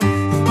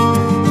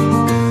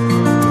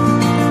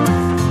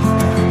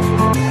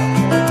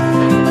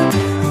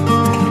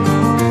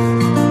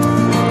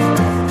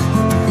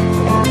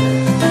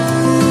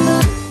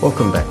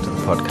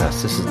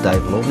Podcast. This is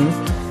Dave Lawton,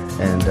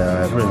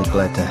 and really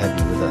glad to have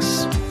you with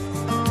us.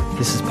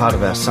 This is part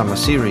of our summer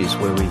series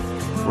where we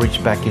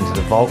reach back into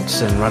the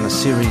vaults and run a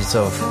series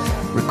of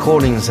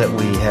recordings that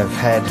we have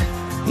had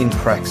in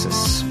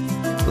Praxis.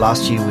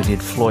 Last year we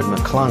did Floyd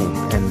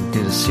McClung and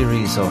did a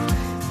series of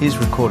his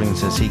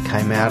recordings as he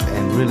came out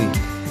and really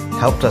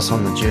helped us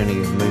on the journey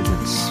of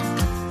movements.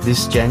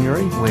 This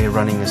January we're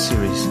running a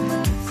series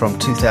from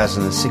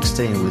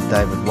 2016 with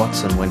David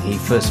Watson when he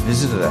first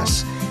visited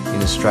us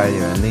in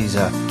Australia, and these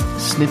are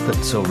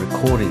snippets or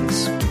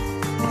recordings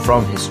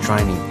from his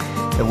training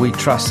that we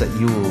trust that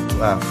you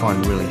will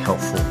find really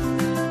helpful.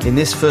 In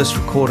this first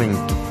recording,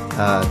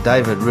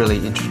 David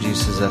really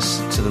introduces us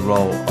to the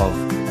role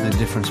of the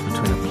difference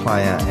between a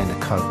player and a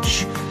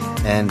coach,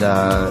 and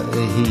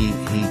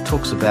he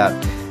talks about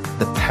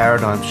the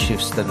paradigm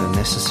shifts that are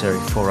necessary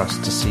for us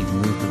to see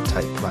movement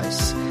take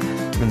place.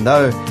 And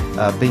though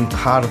being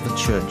part of the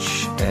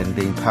church and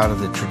being part of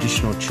the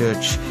traditional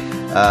church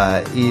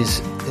is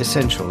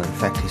essential, in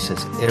fact he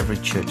says every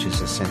church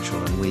is essential,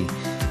 and we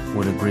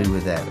would agree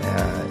with that,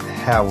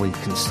 how we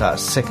can start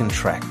second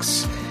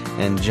tracks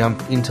and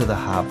jump into the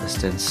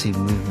harvest and see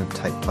movement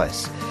take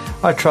place.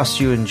 I trust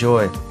you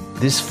enjoy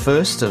this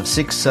first of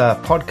 6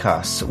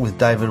 podcasts with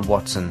David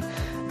Watson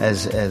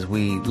as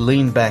we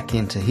lean back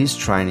into his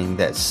training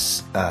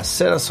that's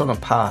set us on a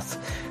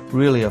path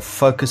really of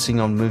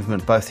focusing on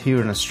movement both here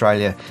in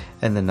Australia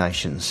and the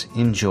nations.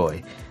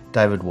 Enjoy.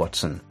 David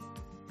Watson.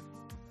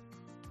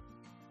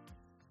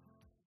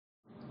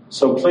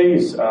 So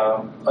please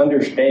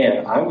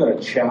understand, I'm going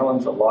to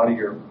challenge a lot of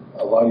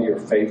your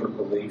favorite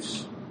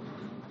beliefs,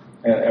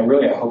 and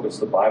really I hope it's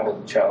the Bible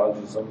that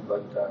challenges them.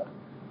 But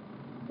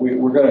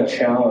we're going to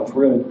challenge.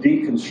 We're going to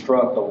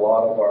deconstruct a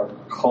lot of our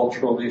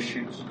cultural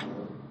issues,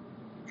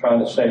 trying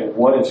to say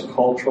what is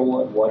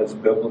cultural and what is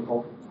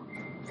biblical.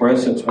 For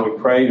instance, when we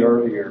prayed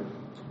earlier,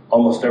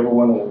 almost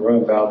everyone in the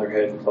room bowed their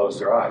head and closed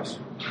their eyes.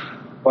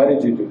 Why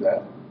did you do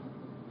that?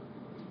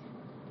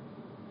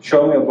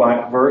 Show me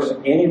a verse,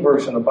 any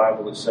verse in the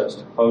Bible that says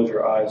to close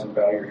your eyes and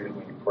bow your head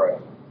when you pray.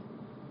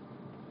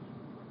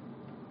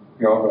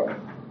 You're all going,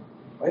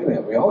 wait a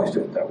minute, we always do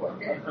it that way.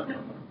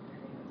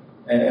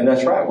 And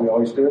that's right, we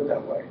always do it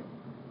that way.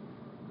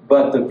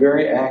 But the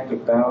very act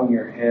of bowing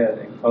your head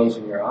and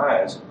closing your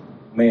eyes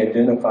may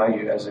identify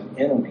you as an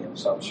enemy in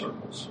some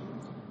circles.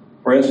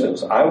 For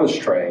instance, I was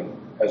trained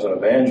as an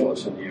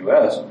evangelist in the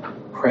U.S.,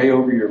 pray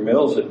over your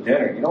meals at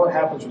dinner. You know what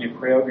happens when you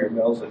pray over your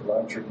meals at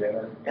lunch or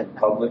dinner in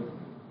public?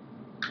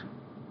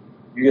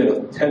 You get a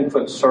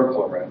 10-foot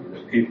circle around you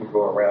that people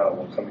go around and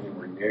won't come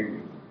anywhere near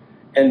you.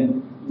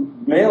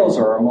 And meals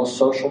are our most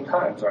social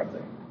times, aren't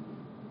they?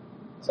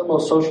 It's the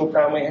most social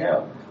time we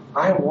have.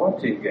 I want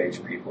to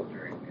engage people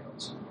during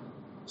meals.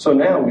 So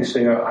now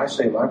I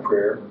say my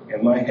prayer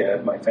in my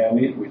head, my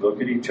family, we look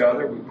at each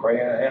other, we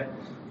pray in our head.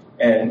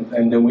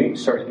 And then we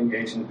start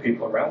engaging the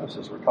people around us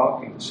as we're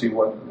talking to see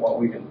what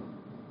we can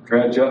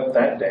dredge up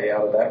that day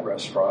out of that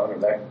restaurant or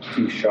that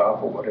tea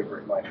shop or whatever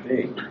it might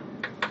be.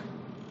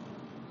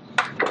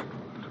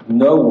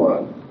 No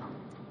one,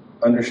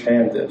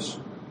 understand this,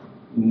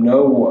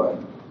 no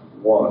one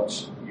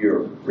wants your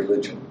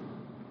religion.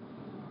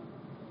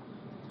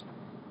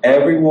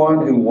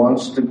 Everyone who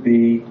wants to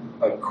be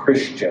a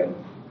Christian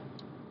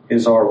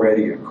is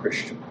already a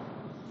Christian.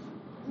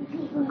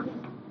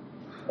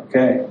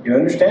 Okay, you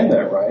understand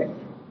that, right?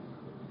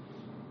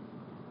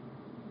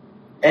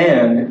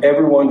 And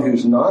everyone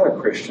who's not a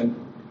Christian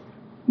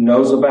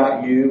knows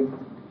about you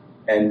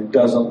and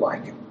doesn't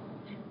like it.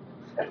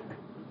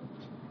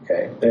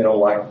 Okay, they don't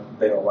like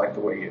the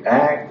way you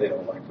act, they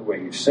don't like the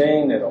way you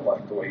sing, they don't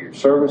like the way your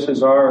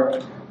services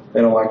are, they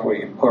don't like the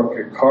way you park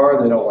your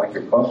car, they don't like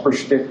your bumper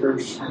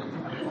stickers.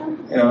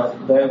 You know,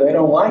 they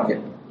don't like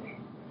it.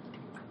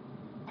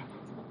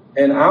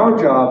 And our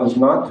job is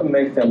not to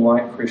make them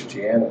like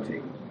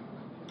Christianity.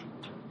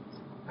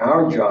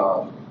 Our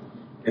job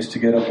is to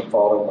get them to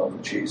fall in love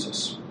with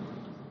Jesus.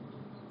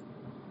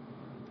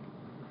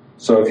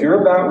 So if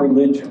you're about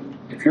religion,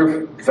 if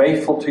you're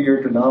faithful to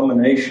your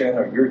denomination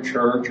or your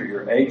church or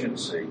your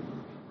agency,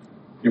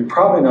 you're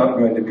probably not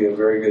going to be a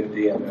very good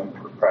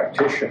DMM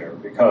practitioner,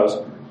 because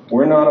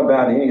we're not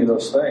about any of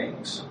those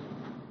things.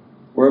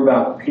 We're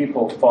about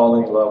people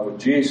falling in love with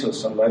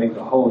Jesus and letting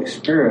the Holy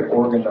Spirit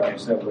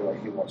organize them the way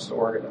He wants to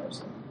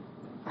organize them.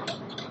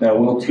 Now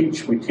we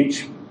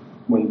teach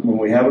when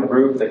we have a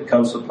group that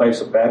comes to the place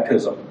of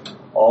baptism,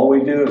 all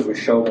we do is we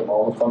show them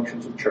all the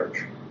functions of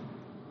church.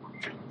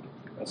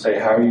 And say,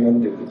 how are you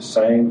going to do the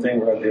same thing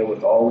we're going to deal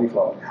with all week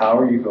long? How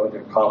are you going to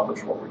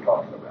accomplish what we're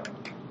talking about?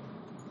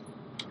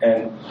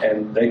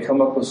 And they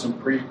come up with some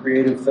pretty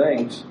creative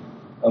things,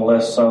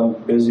 unless some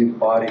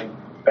busybody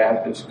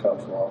Baptist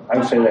comes along. I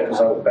would say that because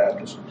I'm a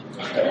Baptist.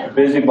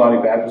 Busybody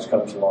Baptist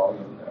comes along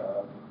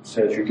and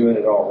says you're doing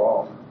it all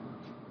wrong.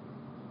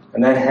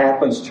 And that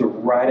happens to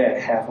right at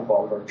half of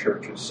all of our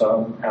churches.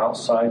 Some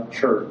outside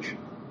church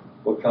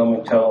will come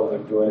and tell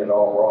them they're doing it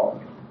all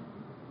wrong.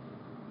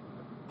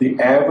 The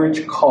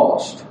average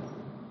cost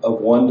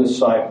of one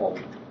disciple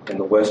in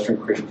the Western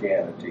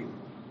Christianity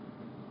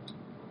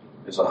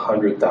is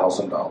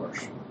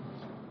 $100,000.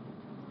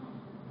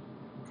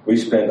 We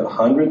spend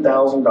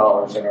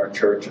 $100,000 in our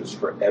churches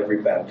for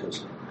every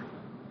baptism.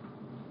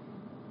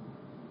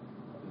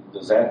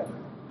 Does that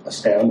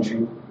astound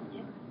you?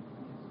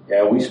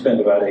 Yeah, we spend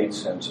about 8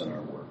 cents in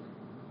our work.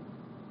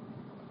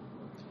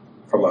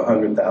 From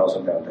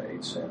 100,000 down to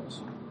 8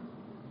 cents.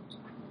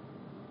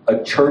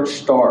 A church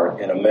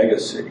start in a mega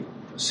city,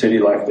 a city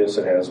like this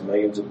that has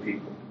millions of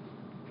people.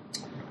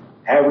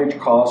 Average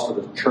cost of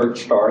a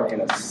church start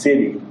in a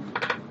city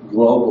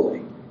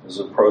globally is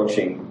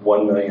approaching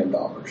 $1 million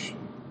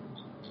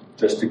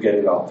just to get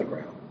it off the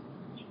ground.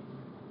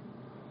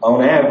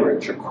 On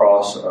average,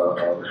 across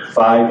a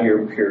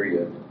 5-year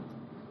period,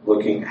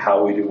 looking at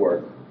how we do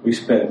work, we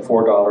spend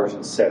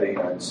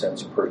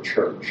 $4.79 per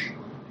church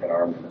in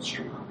our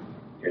ministry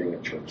getting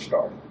a church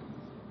started.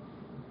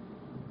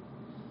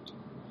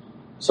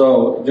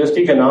 So just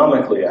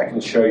economically, I can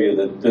show you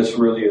that this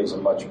really is a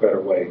much better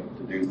way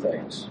to do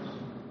things.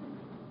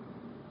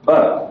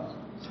 But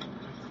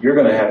you're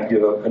going to have to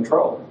give up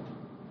control.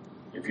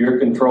 If you're a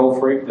control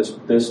freak,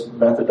 this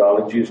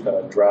methodology is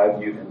going to drive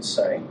you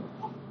insane.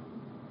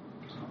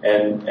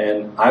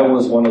 And I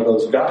was one of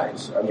those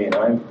guys. I mean,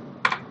 I'm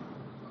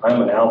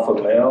an alpha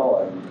male,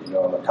 and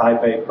I'm a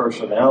type A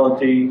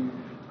personality.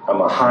 I'm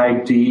a high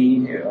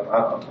D.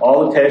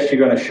 All the tests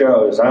you're going to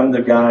show is I'm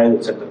the guy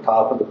that's at the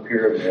top of the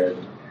pyramid,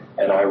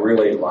 and I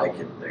really like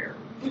it there.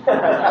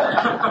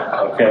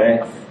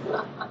 Okay?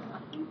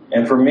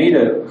 And for me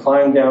to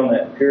climb down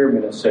that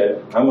pyramid and say,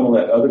 I'm going to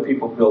let other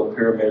people build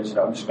pyramids, and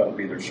I'm just going to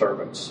be their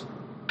servants,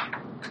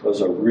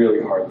 was a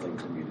really hard thing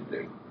for me to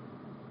do.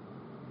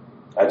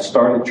 I'd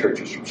started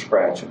churches from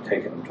scratch and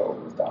taken them to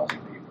over 1,000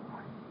 people.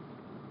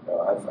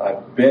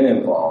 I've been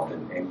involved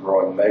in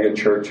growing mega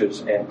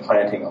churches and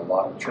planting a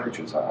lot of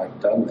churches. I've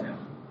done that.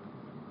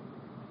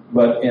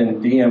 But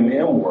in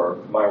DMM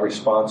work, my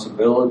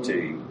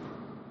responsibility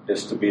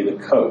is to be the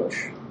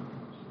coach.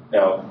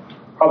 Now,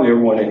 probably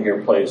everyone in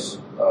here plays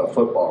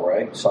football,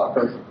 right?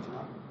 Soccer,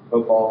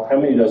 football. How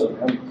many doesn't?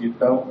 How many you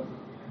don't?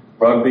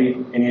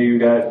 Rugby. Any of you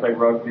guys play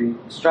rugby?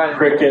 Australian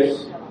Cricket.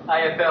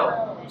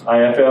 AFL.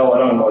 IFL. I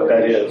don't know what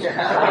that is.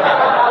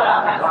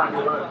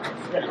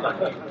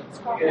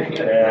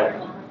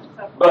 Yeah.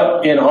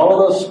 But in all of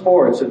those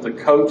sports, if the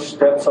coach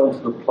steps onto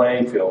the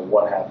playing field,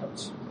 what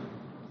happens?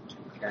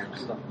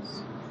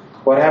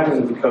 What happens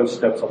if the coach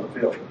steps on the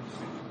field?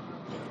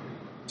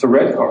 It's a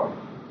red card.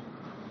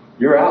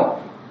 You're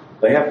out.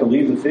 They have to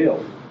leave the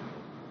field.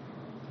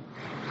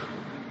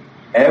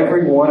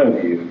 Every one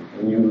of you,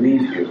 when you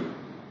leave here,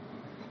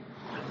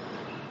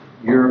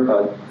 you're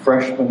a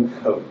freshman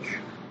coach.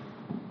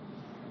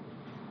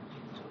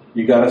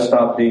 You got to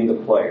stop being the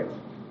player.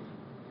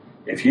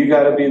 If you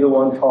got to be the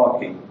one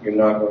talking, you're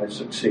not going to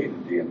succeed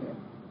in DMM.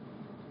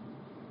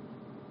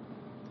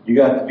 You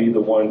got to be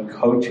the one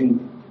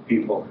coaching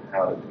people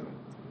how to do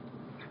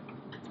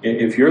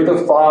it. If you're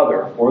the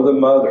father or the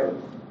mother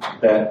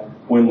that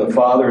when the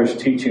father is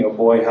teaching a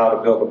boy how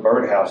to build a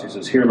birdhouse, he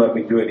says, here, let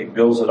me do it. He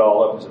builds it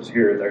all up and says,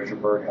 here, there's your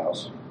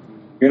birdhouse.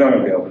 You're not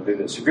going to be able to do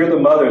this. If you're the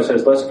mother that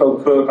says, let's go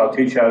cook, I'll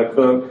teach you how to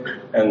cook,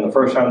 and the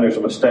first time there's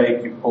a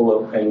mistake, you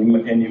pull it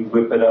and you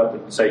whip it up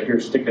and say, here,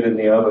 stick it in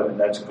the oven, and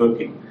that's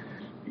cooking.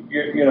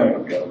 You're not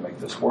going to be able to make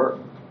this work.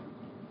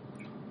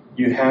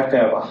 You have to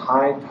have a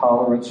high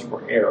tolerance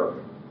for error.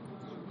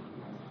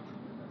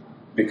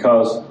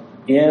 Because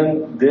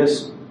in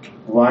this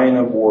line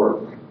of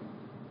work,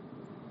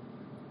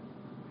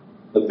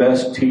 the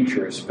best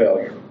teacher is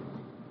failure.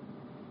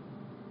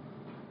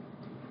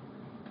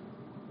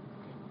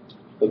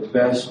 The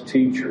best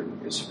teacher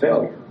is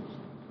failure.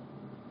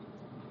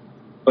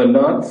 But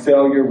not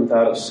failure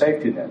without a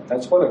safety net.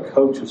 That's what a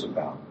coach is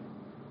about.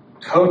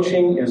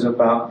 Coaching is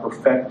about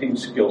perfecting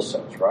skill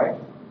sets, right?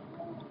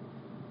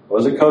 What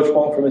does a coach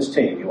want from his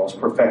team? He wants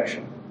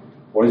perfection.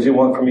 What does he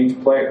want from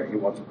each player? He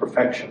wants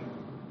perfection.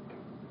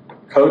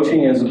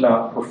 Coaching is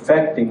about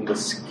perfecting the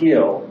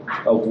skill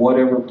of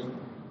whatever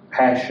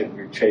passion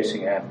you're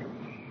chasing after.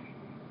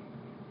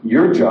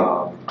 Your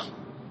job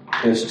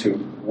is to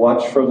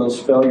watch for those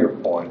failure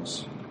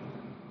points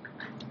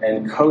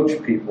and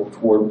coach people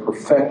toward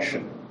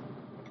perfection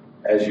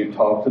as you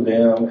talk to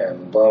them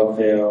and love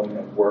them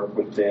and work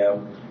with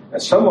them.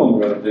 And some of them are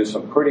going to do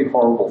some pretty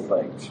horrible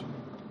things.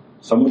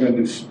 Some are going to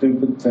do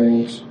stupid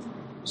things.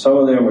 Some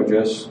of them are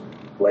just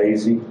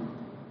lazy,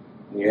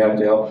 and you have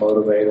to help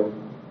motivate them.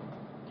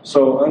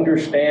 So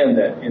understand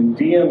that in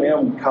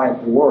DMM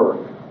type work,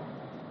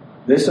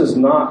 this is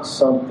not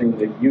something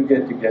that you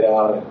get to get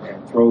out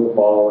and throw the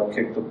ball and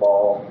kick the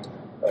ball.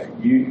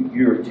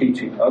 You're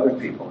teaching other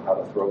people how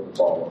to throw the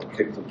ball or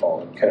kick the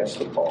ball and catch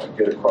the ball and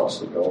get across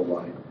the goal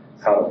line,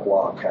 how to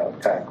block, how to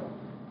tackle.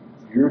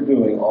 You're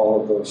doing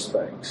all of those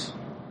things.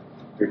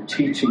 You're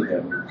teaching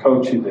them, you're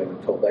coaching them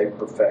until they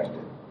perfect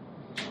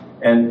it.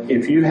 And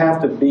if you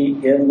have to be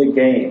in the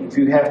game, if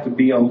you have to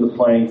be on the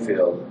playing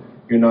field,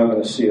 you're not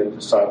going to see a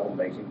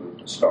disciple-making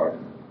movement started.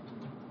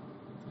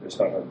 It's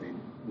not going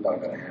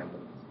to happen.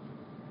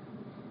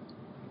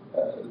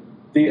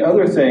 The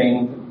other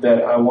thing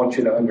that I want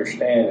you to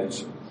understand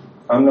is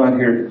I'm not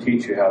here to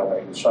teach you how to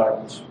make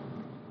disciples.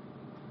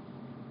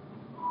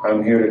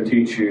 I'm here to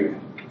teach you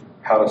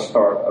how to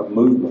start a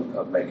movement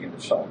of making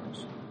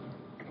disciples.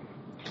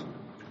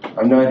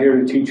 I'm not here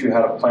to teach you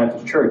how to plant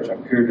a church.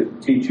 I'm here to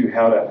teach you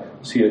how to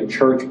see a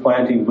church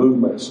planting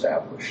movement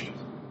established.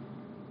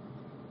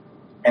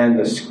 And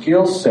the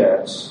skill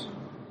sets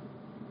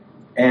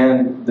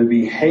and the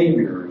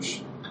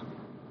behaviors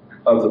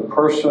of the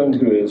person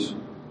who is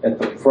at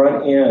the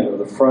front end or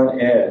the front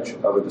edge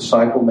of a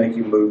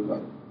disciple-making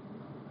movement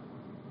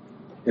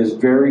is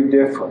very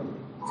different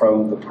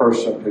from the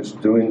person who's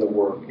doing the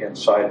work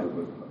inside the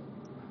movement.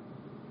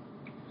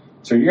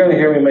 So you're going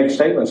to hear me make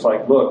statements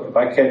like, look, if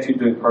I catch you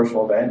doing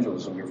personal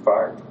evangelism, you're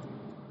fired.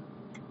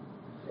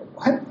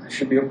 What? I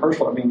should be a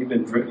personal. I mean,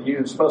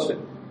 you're supposed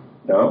to.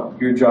 No,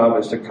 your job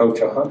is to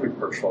coach 100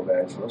 personal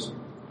evangelists,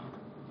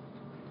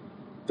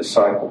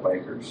 disciple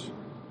makers.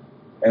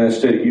 And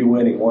instead of you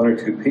winning 1 or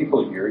 2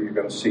 people a year, you're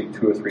going to see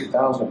 2,000 or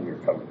 3,000 a year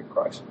coming to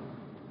Christ.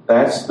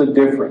 That's the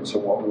difference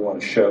in what we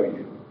want to show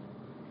you.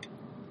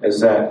 Is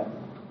that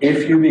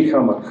if you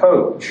become a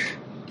coach,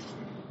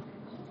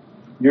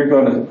 you're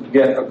going to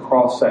get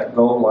across that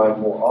goal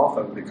line more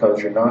often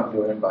because you're not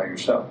doing it by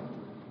yourself.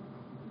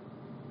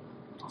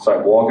 It's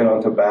like walking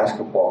onto a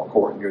basketball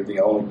court and you're the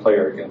only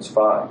player against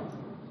 5.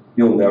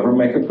 You'll never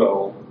make a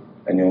goal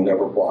and you'll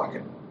never block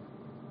it.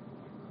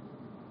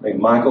 I mean,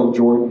 Michael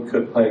Jordan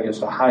could play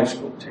against a high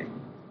school team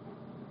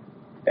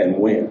and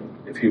win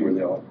if he were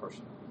the only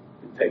person.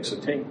 It takes a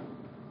team.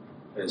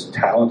 As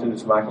talented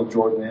as Michael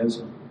Jordan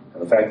is,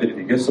 and the fact that if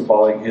he gets the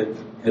ball, he can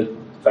hit the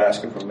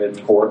basket from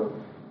mid-court,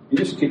 you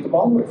just keep the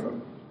ball away from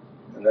him.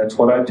 And that's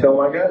what I tell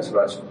my guys. If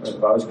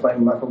I was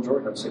playing Michael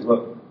Jordan, I'd say,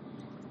 look,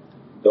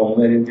 don't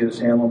let him get his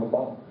hand on the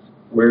ball.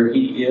 Where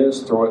he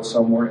is, throw it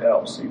somewhere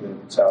else, even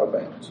if it's out of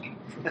bounds.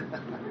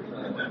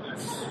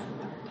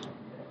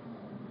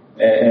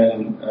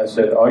 And I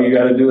said, all you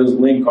got to do is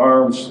link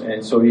arms,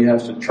 and so he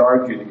has to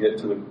charge you to get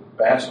to the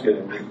basket,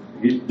 and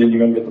then you're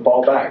going to get the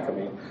ball back. I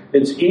mean,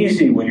 it's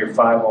easy when you're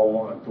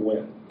 5-on-1 to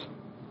win.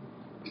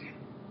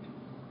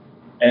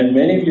 And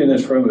many of you in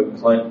this room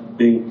have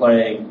been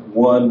playing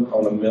 1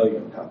 on a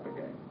million type of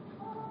game.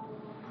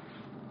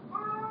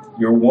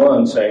 You're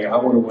one saying, I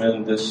want to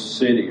win this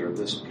city or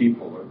this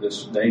people or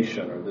this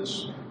nation or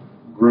this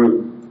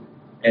group.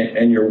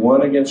 And you're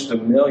 1 against a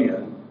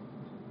million.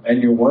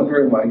 And you're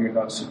wondering why you're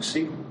not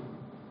succeeding.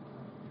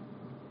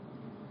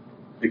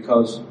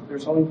 Because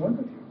there's only 1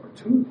 of you or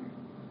 2 of you.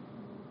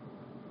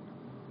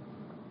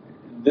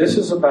 This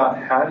is about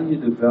how do you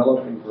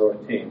develop and grow a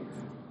team.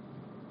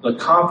 The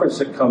conference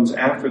that comes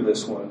after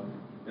this one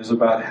is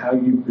about how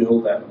you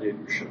build that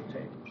leadership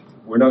team.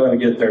 We're not going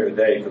to get there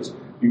today because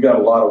you've got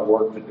a lot of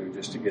work to do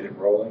just to get it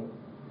rolling.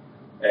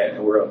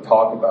 And we're going to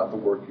talk about the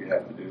work you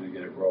have to do to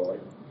get it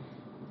rolling.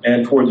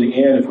 And toward the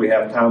end, if we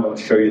have time, I'll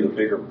show you the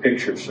bigger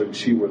picture so you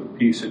see where the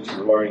piece that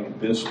you're learning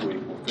this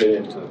week will fit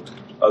into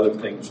other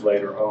things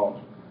later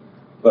on.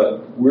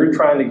 But we're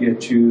trying to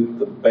get you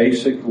the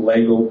basic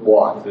Lego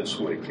block this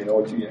week. You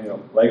know,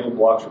 Lego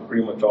blocks are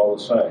pretty much all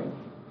the same.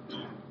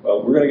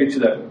 Well, we're going to get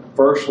you that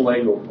first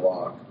Lego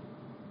block,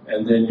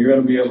 and then you're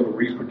going to be able to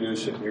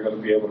reproduce it, and you're going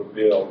to be able to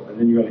build, and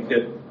then you're going to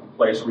hit a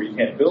place where you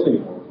can't build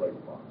anymore with Lego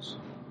blocks.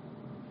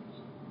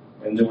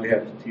 And then we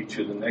have to teach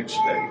you the next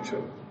stage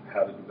of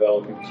how to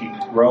develop and keep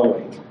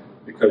growing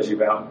because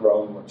you've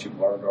outgrown what you've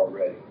learned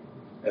already.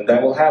 And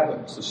that will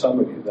happen. To some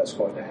of you, that's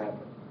going to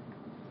happen.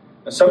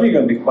 And some of you are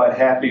going to be quite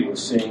happy with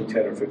seeing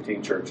 10 or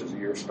 15 churches a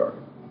year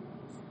started.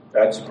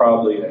 That's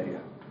probably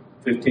a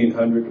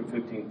 1,500 to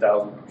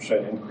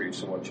 15,000%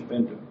 increase in what you've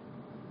been doing.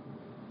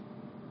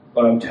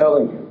 But I'm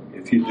telling you,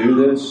 if you do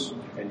this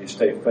and you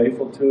stay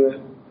faithful to it,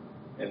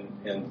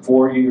 in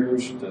 4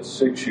 years to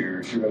 6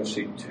 years, you're going to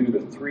see 2,000 to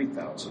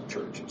 3,000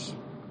 churches.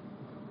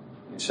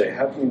 You say,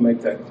 how can you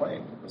make that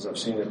claim? Because I've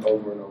seen it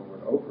over and over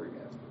and over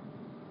again.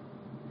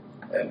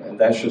 And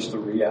that's just the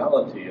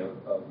reality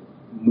of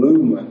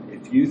movement.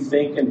 If you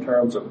think in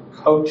terms of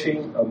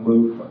coaching a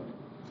movement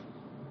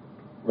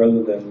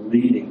rather than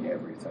leading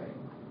everything.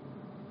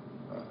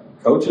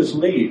 Coaches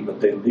lead, but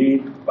they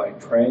lead by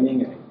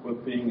training and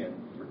equipping and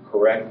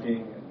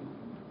correcting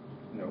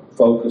and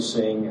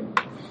focusing and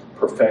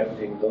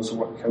perfecting. Those are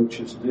what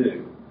coaches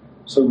do.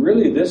 So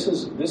really this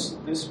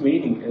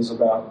meeting is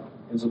about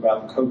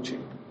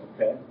coaching,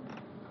 okay?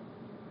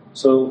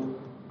 So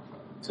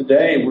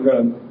today we're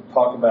going to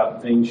talk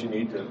about things you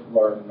need to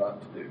learn not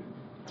to do.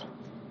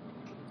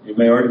 You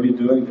may already be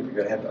doing it, but you're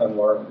going to have to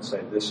unlearn and say,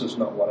 this is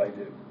not what I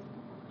do.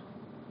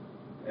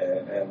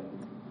 And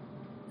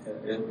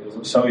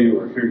some of you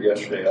were here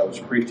yesterday, I was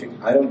preaching.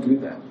 I don't do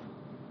that.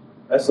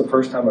 That's the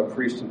first time I've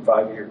preached in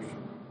 5 years.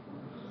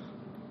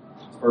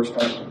 It's the first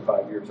time in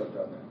 5 years I've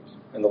done that.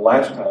 And the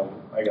last time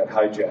I got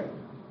hijacked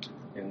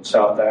in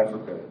South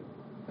Africa.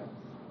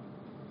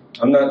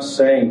 I'm not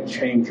saying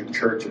change your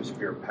churches if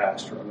you're a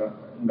pastor.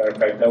 Matter of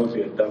fact, that would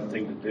be a dumb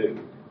thing to do.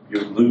 You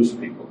would lose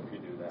people if you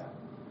do that.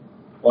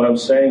 What I'm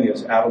saying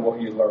is, out of what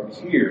you learn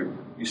here,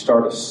 you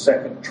start a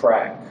second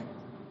track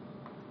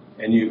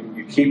And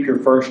you keep your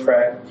first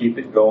track, keep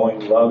it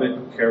going, love it,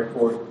 care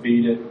for it,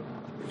 feed it.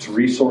 It's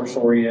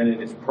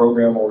resource-oriented, it's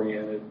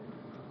program-oriented.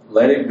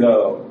 Let it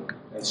go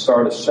and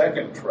start a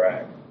second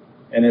track.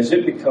 And as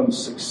it becomes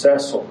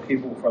successful,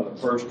 people from the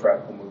first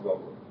track will move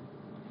over.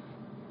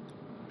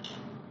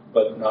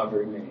 But not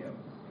very many of them,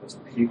 because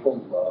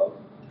people love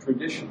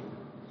tradition.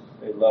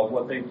 They love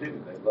what they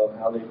do. They love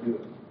how they do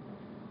it.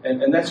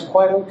 And that's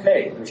quite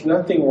okay. There's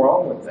nothing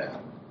wrong with that.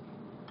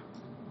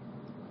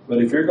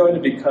 But if you're going to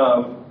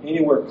become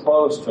anywhere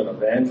close to an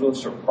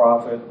evangelist or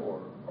prophet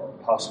or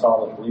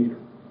apostolic leader,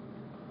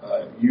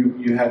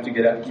 you have to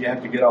get out, you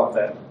have to get off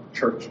that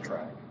church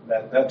track.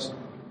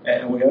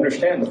 And we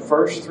understand the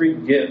first three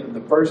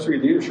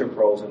leadership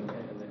roles in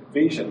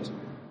Ephesians,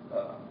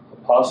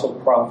 apostle,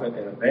 prophet,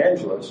 and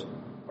evangelist,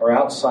 are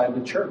outside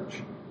the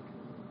church.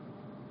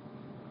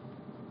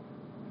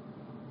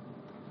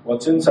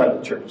 What's inside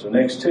the church? The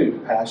next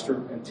two, pastor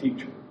and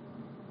teacher.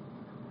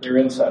 They're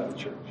inside the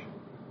church.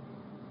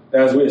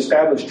 Now, as we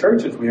establish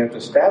churches, we have to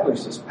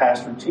establish this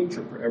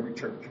pastor-teacher for every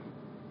church.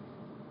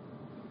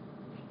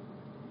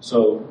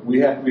 So we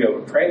have to be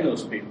able to train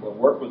those people and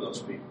work with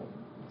those people.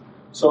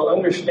 So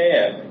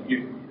understand,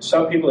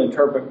 some people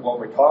interpret what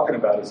we're talking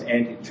about as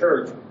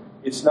anti-church.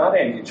 It's not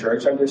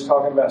anti-church. I'm just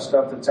talking about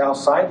stuff that's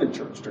outside the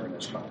church during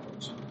this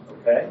conference.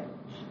 Okay?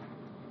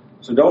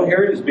 So don't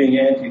hear it as being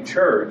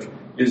anti-church.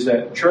 Is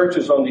that church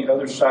is on the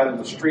other side of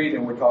the street,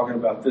 and we're talking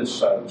about this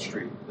side of the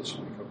street this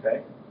week.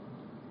 Okay?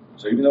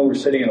 So even though we're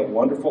sitting in a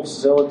wonderful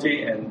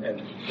facility,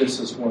 and this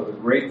is one of the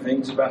great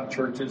things about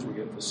churches, we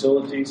get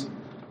facilities.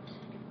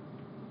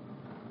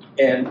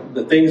 And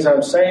the things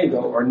I'm saying,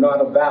 though, are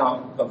not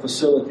about a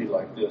facility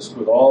like this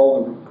with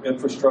all the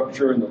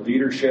infrastructure and the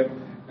leadership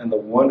and the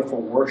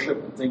wonderful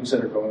worship and things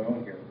that are going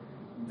on here.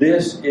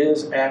 This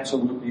is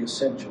absolutely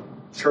essential.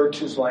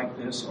 Churches like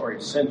this are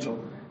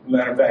essential. As a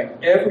matter of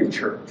fact, every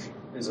church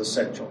is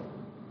essential.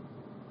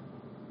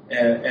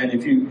 And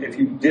if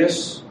you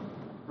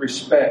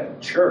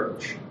disrespect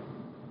church,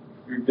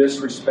 you're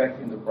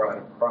disrespecting the bride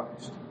of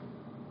Christ.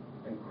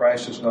 And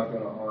Christ is not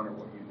going to honor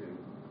what you do.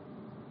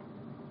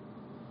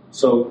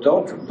 So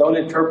don't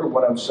interpret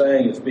what I'm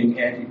saying as being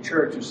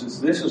anti-church. It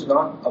says this is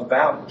not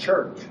about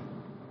church.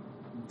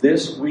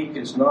 This week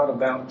is not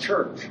about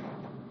church.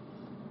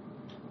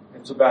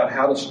 It's about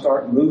how to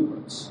start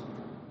movements.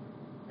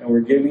 And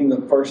we're giving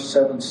the first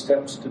 7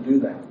 steps to do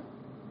that.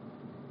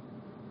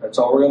 That's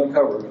all we're going to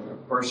cover. The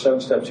first 7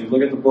 steps. You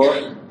look at the book,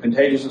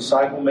 Contagious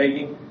Disciple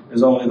Making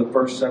is only the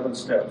first 7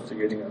 steps to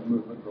getting a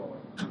movement going.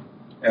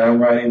 And I'm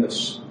writing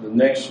the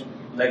next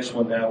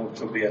one now,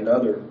 which will be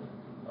another,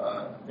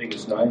 I think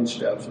it's 9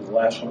 steps, and the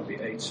last one will be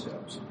 8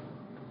 steps.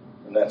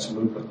 And that's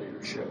movement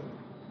leadership.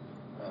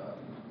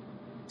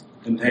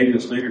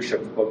 Contagious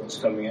Leadership, the book that's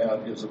coming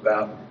out, is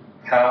about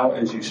how,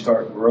 as you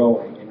start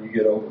growing and you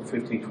get over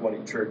 15,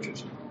 20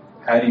 churches,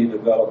 how do you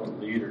develop the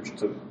leaders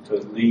to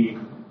lead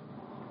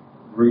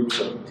groups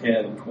of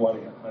 10, 20,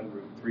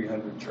 100,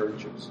 300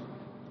 churches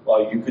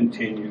while you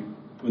continue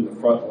in the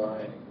front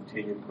line and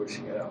continue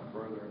pushing it out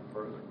further and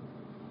further.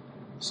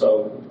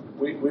 So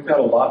we've got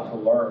a lot to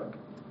learn.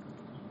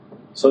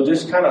 So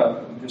just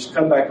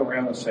come back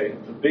around and say,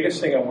 the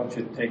biggest thing I want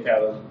you to take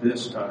out of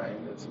this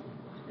time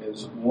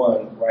is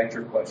one, write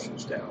your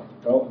questions down.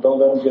 Don't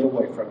let them get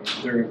away from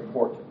you. They're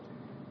important.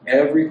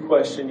 Every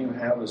question you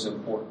have is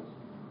important.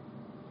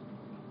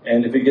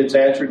 And if it gets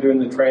answered during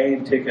the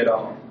training, tick it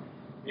off.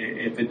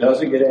 If it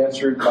doesn't get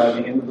answered by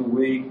the end of the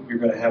week, you're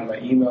going to have my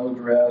email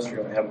address, you're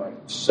going to have my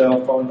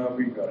cell phone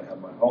number, you're going to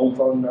have my home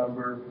phone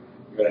number,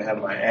 you're going to have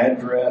my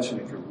address, and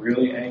if you're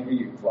really angry,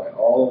 you can fly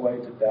all the way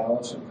to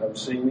Dallas and come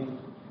see me,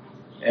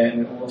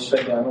 and we'll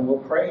sit down and we'll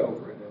pray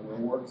over it and we'll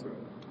work through it.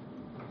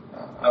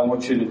 I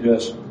want you to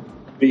just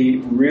be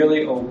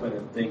really open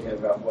and thinking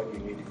about what you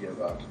need to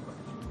give up.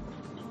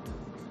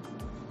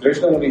 There's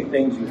going to be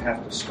things you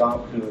have to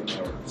stop doing in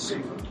order to see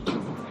them.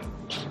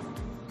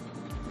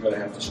 You're going to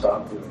have to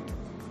stop doing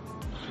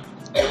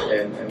it.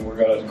 And we're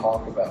going to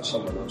talk about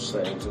some of those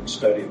things and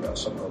study about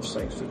some of those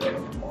things today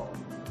and tomorrow.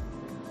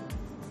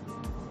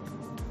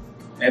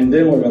 And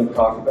then we're going to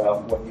talk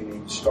about what you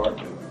need to start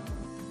doing.